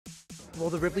Well,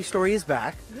 the Ripley story is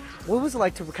back. Yeah. What was it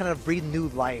like to kind of breathe new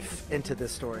life into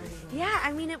this story? Yeah,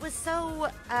 I mean, it was so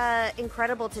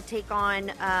incredible to take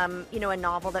on, you know, a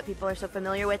novel that people are so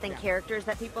familiar with and characters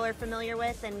that people are familiar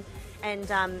with, and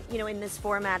you know, in this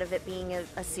format of it being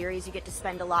a series, you get to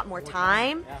spend a lot more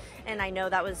time. Yeah. And I know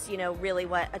that was, you know, really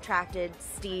what attracted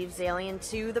Steve Zalian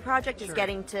to the project, is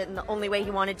getting to, and the only way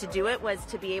he wanted to do it was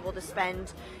to be able to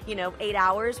spend, you know, 8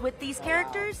 hours with these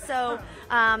characters. So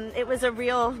it was a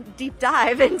real deep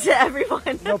dive into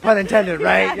everyone. No pun intended,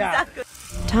 right? Yeah, exactly.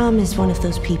 Tom is one of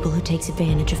those people who takes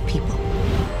advantage of people.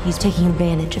 He's taking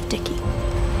advantage of Dickie.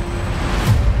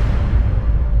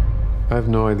 I have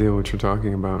no idea what you're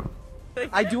talking about.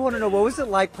 I do want to know, what was it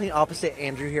like playing opposite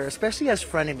Andrew here, especially as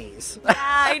frenemies? Yeah,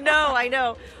 I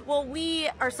know. Well, we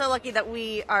are so lucky that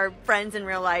we are friends in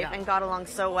real life and got along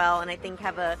so well, and I think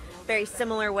have a very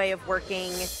similar way of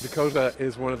working. Dakota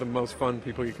is one of the most fun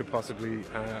people you could possibly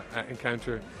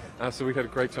encounter. So we had a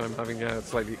great time having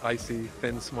slightly icy,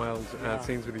 thin-smiled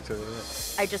scenes with each other.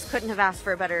 Yeah. I just couldn't have asked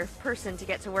for a better person to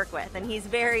get to work with, and he's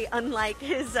very unlike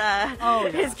his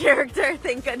his character,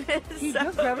 thank goodness. He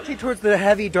does gravitate towards the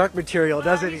heavy, dark material,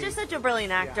 doesn't he? He's just such a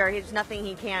brilliant actor. Yeah. There's nothing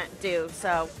he can't do,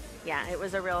 so yeah, it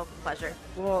was a real pleasure.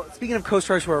 Well, speaking of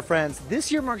co-stars who are friends,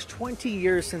 this year marks 20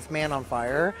 years since Man on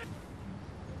Fire.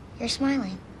 You're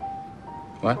smiling.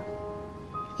 What?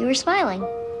 You were smiling.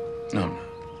 No.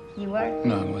 You were?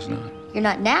 No, I was not. You're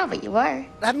not now, but you were.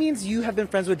 That means you have been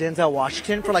friends with Denzel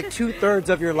Washington for like 2/3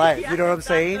 of your life. You know what I'm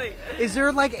saying? Is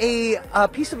there like a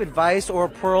piece of advice or a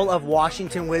pearl of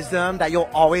Washington wisdom that you'll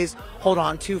always hold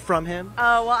on to from him?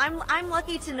 Oh, well, I'm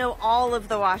lucky to know all of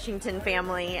the Washington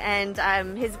family, and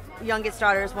his youngest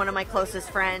daughter is one of my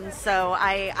closest friends, so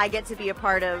I get to be a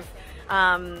part of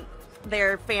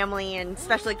their family and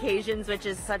special occasions, which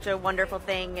is such a wonderful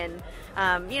thing. And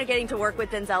you know, getting to work with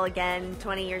Denzel again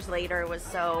 20 years later was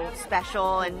so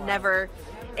special, and never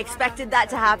expected that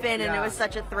to happen, and it was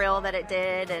such a thrill that it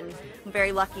did, and I'm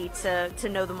very lucky to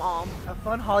know them all. A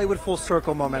fun Hollywood full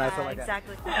circle moment. I feel like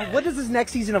exactly. What does this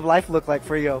next season of life look like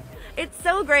for you? It's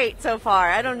so great so far.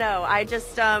 I don't know. I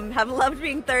just have loved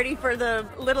being 30 for the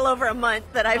little over a month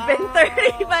that I've been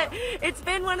 30, but it's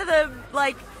been one of the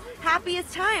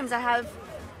happiest times. I have,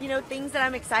 you know, things that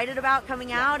I'm excited about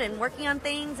coming out and working on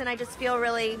things, and I just feel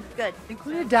really good.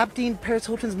 Including adapting Paris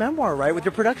Hilton's memoir, right, with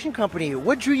your production company.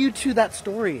 What drew you to that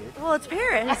story? Well, it's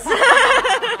Paris. All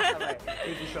right.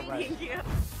 Thank you so much. Thank you.